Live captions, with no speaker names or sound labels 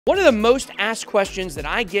One of the most asked questions that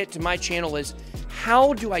I get to my channel is,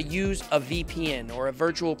 how do I use a VPN or a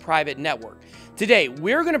virtual private network? Today,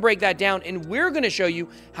 we're going to break that down and we're going to show you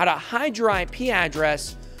how to hide your IP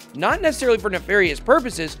address, not necessarily for nefarious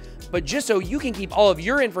purposes, but just so you can keep all of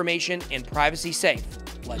your information and privacy safe.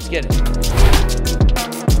 Let's get it.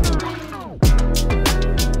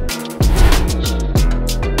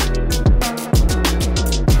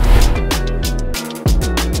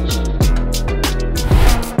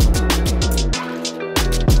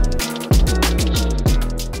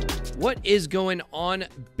 What is going on,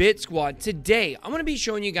 BitSquad? Today, I'm going to be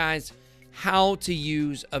showing you guys how to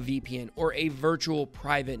use a VPN or a virtual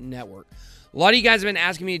private network. A lot of you guys have been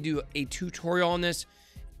asking me to do a tutorial on this.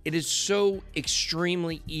 It is so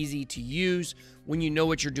extremely easy to use when you know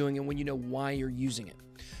what you're doing and when you know why you're using it.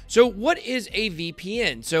 So what is a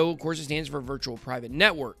VPN? So, of course, it stands for virtual private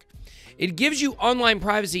network. It gives you online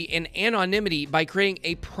privacy and anonymity by creating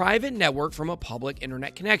a private network from a public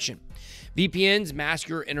internet connection. VPNs mask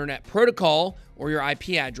your internet protocol or your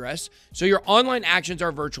IP address, so your online actions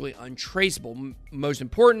are virtually untraceable. Most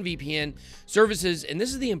important, VPN services, and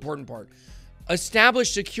this is the important part,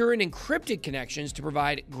 establish secure and encrypted connections to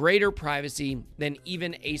provide greater privacy than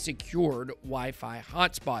even a secured Wi-Fi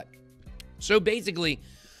hotspot. So basically,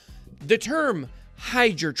 the term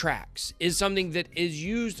hide your tracks is something that is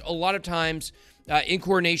used a lot of times in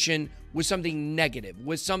coordination with something negative,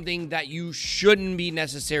 with something that you shouldn't be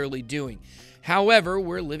necessarily doing. However,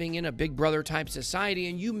 we're living in a Big Brother type society,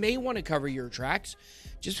 and you may want to cover your tracks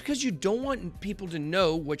just because you don't want people to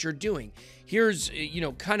know what you're doing. Here's,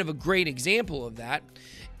 kind of a great example of that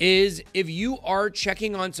is if you are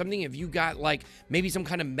checking on something, if you got like maybe some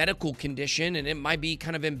kind of medical condition and it might be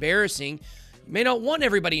kind of embarrassing, you may not want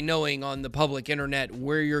everybody knowing on the public internet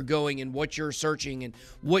where you're going and what you're searching and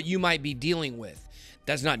what you might be dealing with.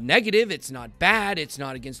 That's not negative, it's not bad, it's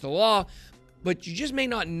not against the law, but you just may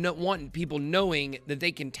not want people knowing that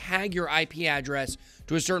they can tag your IP address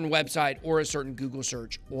to a certain website or a certain Google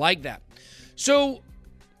search like that. So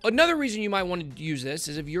another reason you might want to use this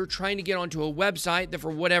is if you're trying to get onto a website that for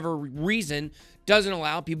whatever reason doesn't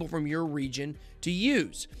allow people from your region to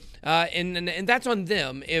use. And that's on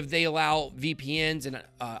them if they allow VPNs and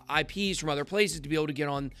IPs from other places to be able to get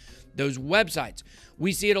on those websites.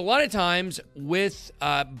 We see it a lot of times with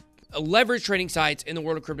leverage trading sites in the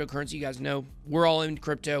world of cryptocurrency. You guys know we're all in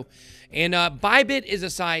crypto. And ByBit is a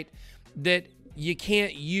site that you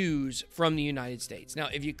can't use from the United States. Now,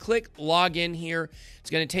 if you click login here, it's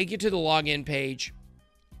going to take you to the login page.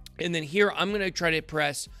 And then here, I'm going to try to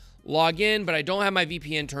press login, but I don't have my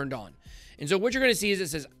VPN turned on. And so what you're going to see is it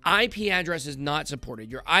says IP address is not supported.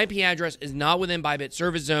 Your IP address is not within ByBit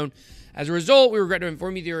service zone. As a result, we regret to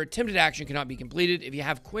inform you that your attempted action cannot be completed. If you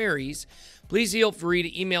have queries, please feel free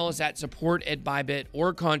to email us at support@bybit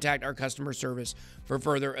or contact our customer service for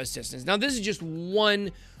further assistance. Now, this is just one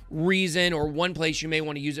reason or one place you may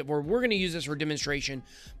want to use it for. We're going to use this for demonstration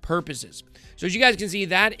purposes. So as you guys can see,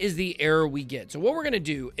 that is the error we get. So what we're going to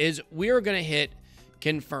do is we are going to hit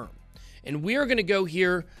confirm. And we are going to go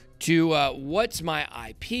here to what's my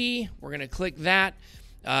IP. We're going to click that.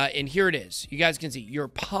 And here it is. You guys can see your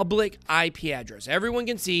public IP address. Everyone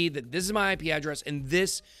can see that this is my IP address and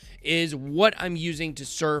this is what I'm using to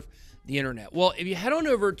surf the internet. Well, if you head on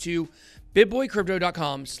over to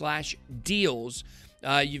bitboycrypto.com/deals,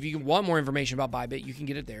 if you want more information about ByBit, you can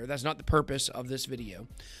get it there. That's not the purpose of this video.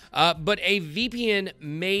 But a VPN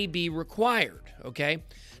may be required, okay?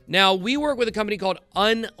 Now, we work with a company called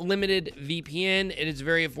Unlimited VPN. It is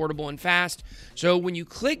very affordable and fast. So when you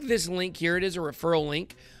click this link here, it is a referral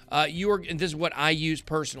link. And this is what I use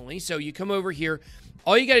personally. So you come over here.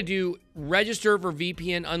 All you got to do, register for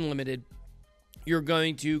VPN Unlimited. You're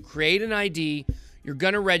going to create an ID. You're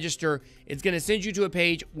going to register. It's going to send you to a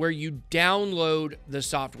page where you download the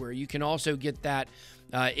software. You can also get that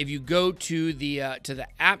if you go to the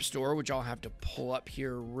App Store, which I'll have to pull up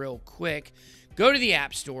here real quick. Go to the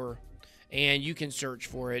App Store, and you can search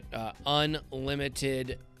for it,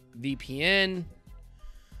 Unlimited VPN,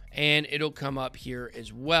 and it'll come up here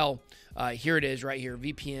as well. Here it is right here,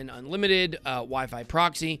 VPN Unlimited, Wi-Fi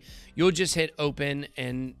proxy. You'll just hit open,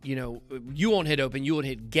 and, you won't hit open. You will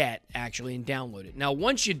hit get, actually, and download it. Now,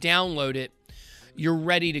 once you download it, you're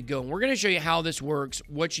ready to go. And we're going to show you how this works,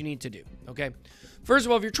 what you need to do, okay? First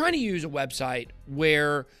of all, if you're trying to use a website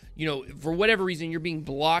where, for whatever reason, you're being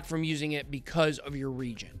blocked from using it because of your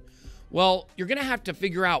region, well, you're going to have to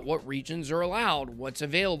figure out what regions are allowed, what's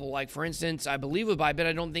available. Like, for instance, I believe with ByBit,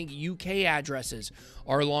 I don't think UK addresses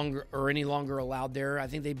are any longer allowed there. I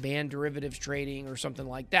think they banned derivatives trading or something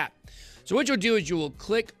like that. So what you'll do is you will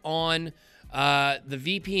click on the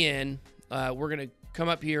VPN. We're going to come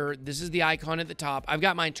up here. This is the icon at the top. I've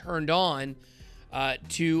got mine turned on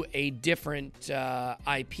to a different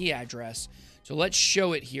IP address. So let's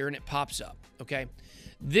show it here, and it pops up, okay?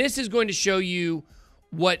 This is going to show you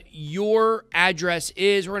what your address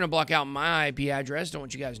is. We're going to block out my IP address. Don't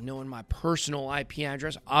want you guys knowing my personal IP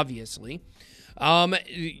address, obviously.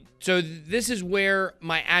 So this is where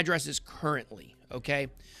my address is currently, okay?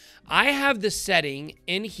 I have the setting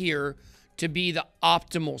in here to be the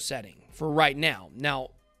optimal setting for right now. Now,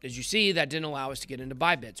 as you see, that didn't allow us to get into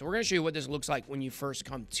ByBit. So we're going to show you what this looks like when you first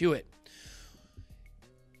come to it.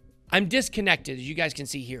 I'm disconnected, as you guys can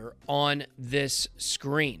see here on this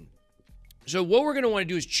screen. So what we're going to want to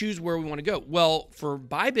do is choose where we want to go. Well, for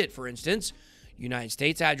ByBit, for instance, United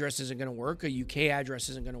States address isn't going to work. A UK address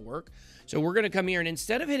isn't going to work. So we're going to come here, and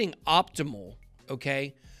instead of hitting optimal,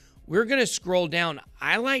 okay, we're going to scroll down.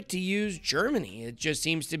 I like to use Germany. It just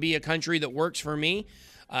seems to be a country that works for me.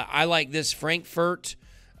 I like this Frankfurt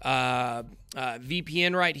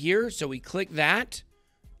VPN right here. So we click that,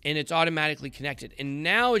 and it's automatically connected. And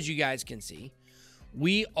now, as you guys can see,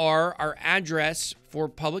 our address for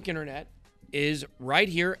public internet is right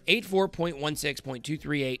here,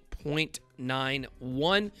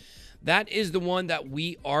 84.16.238.91. That is the one that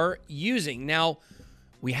we are using. Now,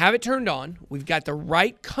 we have it turned on. We've got the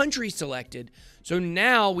right country selected. So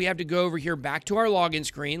now we have to go over here back to our login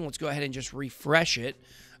screen. Let's go ahead and just refresh it.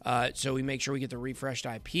 So we make sure we get the refreshed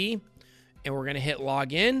IP. And we're going to hit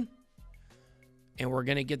login. And we're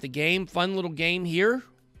going to get the game. Fun little game here.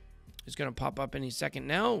 It's going to pop up any second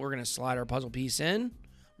now. We're going to slide our puzzle piece in.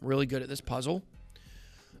 I'm really good at this puzzle.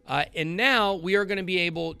 And now we are going to be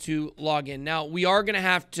able to log in. Now we are going to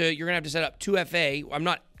have to, you're going to have to set up 2FA. I'm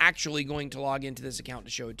not actually going to log into this account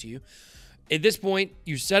to show it to you. At this point,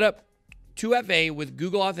 you set up 2FA with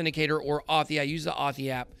Google Authenticator or Authy. I use the Authy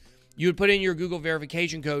app. You would put in your Google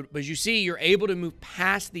verification code, but as you see, you're able to move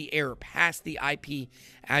past the error, past the IP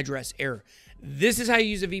address error. This is how you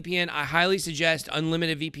use a VPN. I highly suggest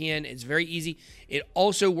unlimited VPN. It's very easy. It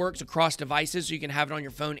also works across devices, so you can have it on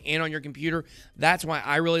your phone and on your computer. That's why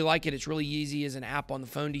I really like it. It's really easy as an app on the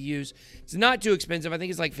phone to use. It's not too expensive. I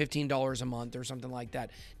think it's like $15 a month or something like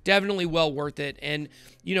that. Definitely well worth it. And,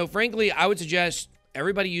 you know, frankly, I would suggest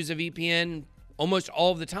everybody use a VPN almost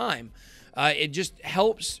all of the time. It just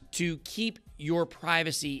helps to keep your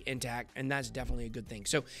privacy intact, and that's definitely a good thing.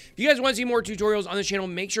 So if you guys want to see more tutorials on this channel,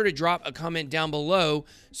 make sure to drop a comment down below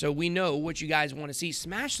so we know what you guys want to see.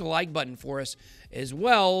 Smash the like button for us as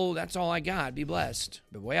well. That's all I got. Be blessed.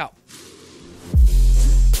 Big way out.